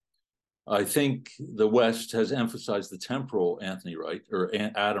 I think the West has emphasized the temporal,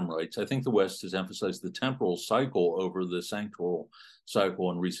 Adam writes, I think the West has emphasized the temporal cycle over the sanctoral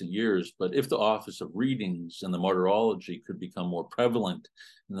cycle in recent years, but if the office of readings and the martyrology could become more prevalent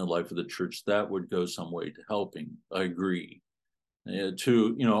in the life of the church, that would go some way to helping. I agree.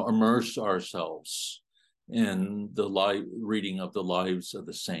 To immerse ourselves in the reading of the lives of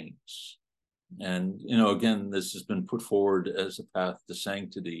the saints. And, again, this has been put forward as a path to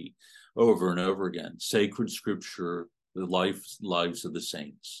sanctity over and over again. Sacred scripture, the lives of the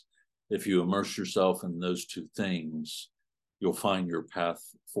saints. If you immerse yourself in those two things, you'll find your path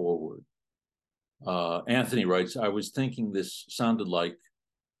forward. Anthony writes, I was thinking this sounded like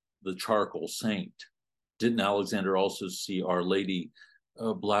the charcoal saint. Didn't Alexander also see Our Lady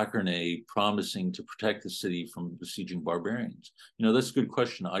Blackernay promising to protect the city from besieging barbarians? That's a good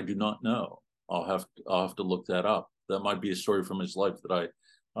question. I do not know. I'll have to look that up. That might be a story from his life that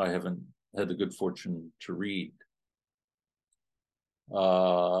I haven't had the good fortune to read.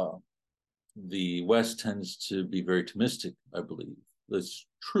 The West tends to be very Thomistic, I believe. That's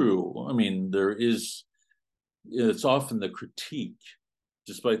true. I mean, it's often the critique,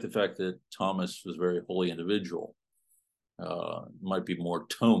 despite the fact that Thomas was a very holy individual, might be more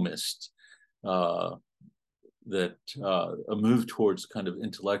Thomist, that a move towards kind of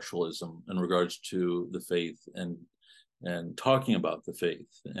intellectualism in regards to the faith and talking about the faith.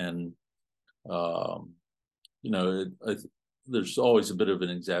 And, there's always a bit of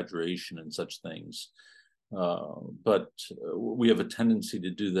an exaggeration in such things. But we have a tendency to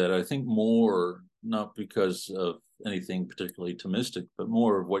do that, I think, more, not because of anything particularly Thomistic, but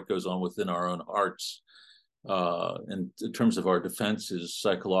more of what goes on within our own hearts in terms of our defenses,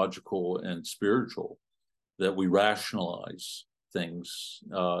 psychological and spiritual, that we rationalize things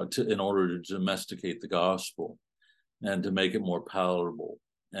in order to domesticate the gospel and to make it more palatable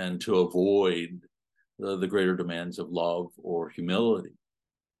and to avoid the greater demands of love or humility.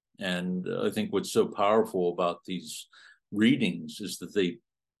 And I think what's so powerful about these readings is that they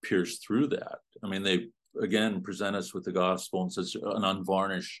pierce through that. I mean, they, again, present us with the gospel in such an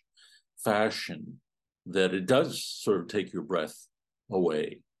unvarnished fashion that it does sort of take your breath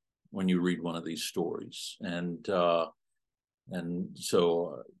away when you read one of these stories. And so,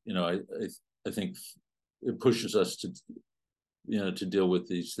 I think it pushes us to, to deal with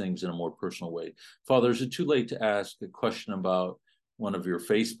these things in a more personal way. Father, is it too late to ask a question about one of your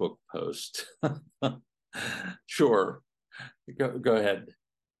Facebook posts? Sure, go ahead.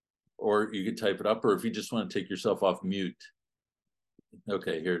 Or you could type it up, or if you just want to take yourself off mute.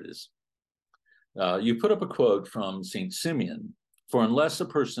 Okay, here it is. You put up a quote from St. Simeon: "For unless a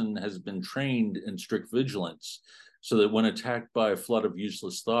person has been trained in strict vigilance, so that when attacked by a flood of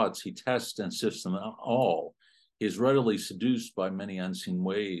useless thoughts, he tests and sifts them all, he is readily seduced by many unseen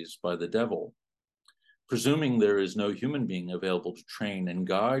ways by the devil. Presuming there is no human being available to train and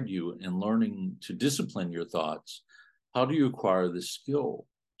guide you in learning to discipline your thoughts, how do you acquire this skill?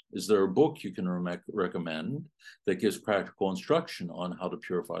 Is there a book you can recommend that gives practical instruction on how to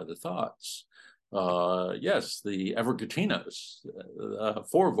purify the thoughts?" Yes, the Evergetinos,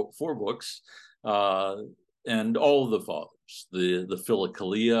 four books, and all of the fathers, the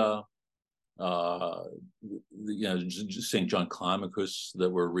Philokalia, St. John Climacus that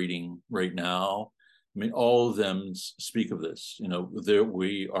we're reading right now. I mean, all of them speak of this. There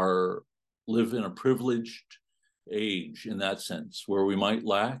we live in a privileged age in that sense, where we might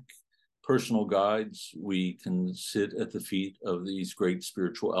lack personal guides. We can sit at the feet of these great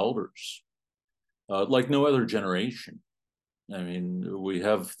spiritual elders, like no other generation. I mean, we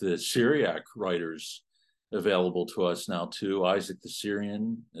have the Syriac writers available to us now too. Isaac the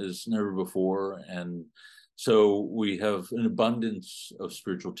Syrian as never before. And so we have an abundance of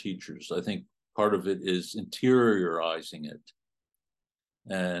spiritual teachers. I think part of it is interiorizing it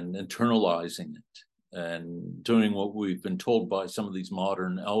and internalizing it and doing what we've been told by some of these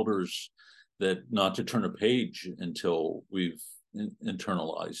modern elders, that not to turn a page until we've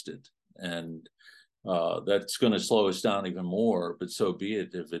internalized it. And that's going to slow us down even more, but so be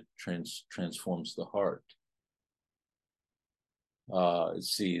it if it transforms the heart. Let's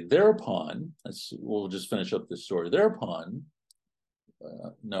see. Thereupon, we'll just finish up this story. Thereupon,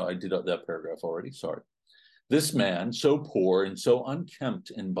 no, I did that paragraph already. Sorry. This man, so poor and so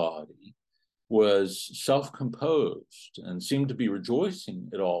unkempt in body, was self-composed and seemed to be rejoicing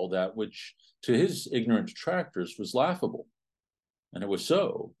at all that which to his ignorant detractors was laughable. And it was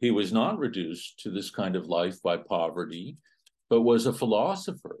so. He was not reduced to this kind of life by poverty, but was a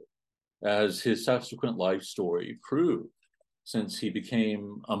philosopher, as his subsequent life story proved, since he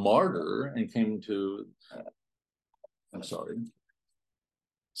became a martyr and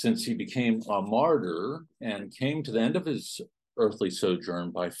since he became a martyr and came to the end of his earthly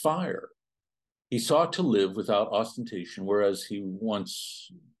sojourn by fire. He sought to live without ostentation, whereas he was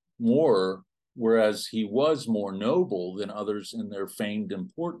more noble than others in their feigned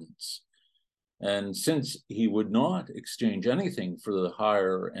importance. And since he would not exchange anything for the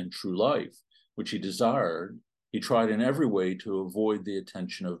higher and true life, which he desired, he tried in every way to avoid the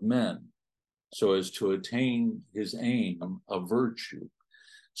attention of men, so as to attain his aim of virtue.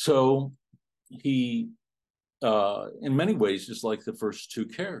 So he, in many ways, is like the first two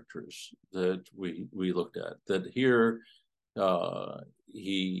characters that we looked at, that here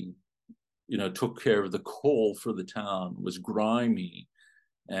he took care of the coal for the town, was grimy,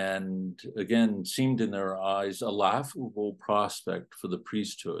 and again seemed in their eyes a laughable prospect for the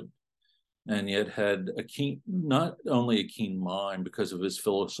priesthood, and yet had not only a keen mind because of his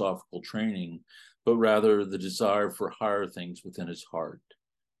philosophical training, but rather the desire for higher things within his heart,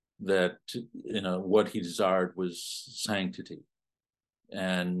 that what he desired was sanctity.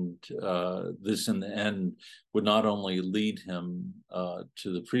 And this in the end would not only lead him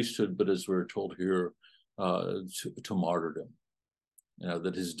to the priesthood, but as we're told here, to martyrdom.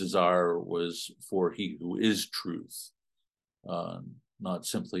 That his desire was for he who is truth, not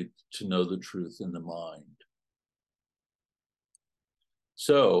simply to know the truth in the mind.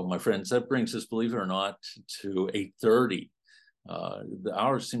 So, my friends, that brings us, believe it or not, to 8:30. The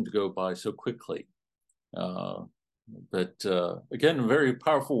hours seem to go by so quickly. But again, a very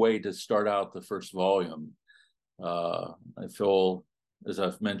powerful way to start out the first volume. I feel, as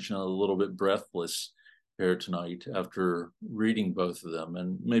I've mentioned, a little bit breathless here tonight after reading both of them.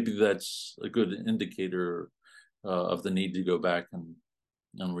 And maybe that's a good indicator of the need to go back and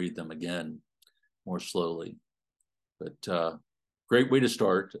read them again more slowly. But great way to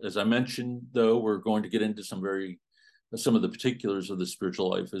start. As I mentioned, though, we're going to get into some of the particulars of the spiritual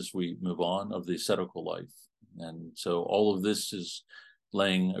life as we move on, of the ascetical life. And so all of this is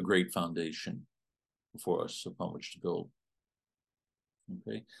laying a great foundation for us upon which to build.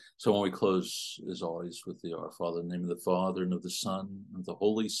 Okay, so when we close, as always, with the Our Father, in the name of the Father, and of the Son, and of the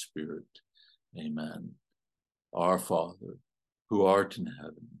Holy Spirit. Amen. Our Father, who art in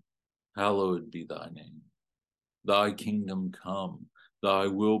heaven, hallowed be thy name. Thy kingdom come, thy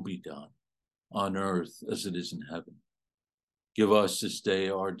will be done, on earth as it is in heaven. Give us this day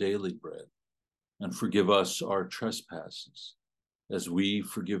our daily bread, and forgive us our trespasses, as we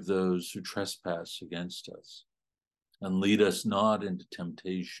forgive those who trespass against us. And lead us not into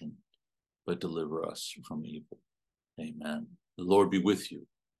temptation, but deliver us from evil. Amen. The Lord be with you.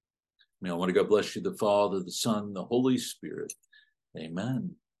 May Almighty God bless you, the Father, the Son, the Holy Spirit.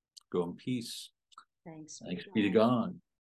 Amen. Go in peace. Thanks be to God.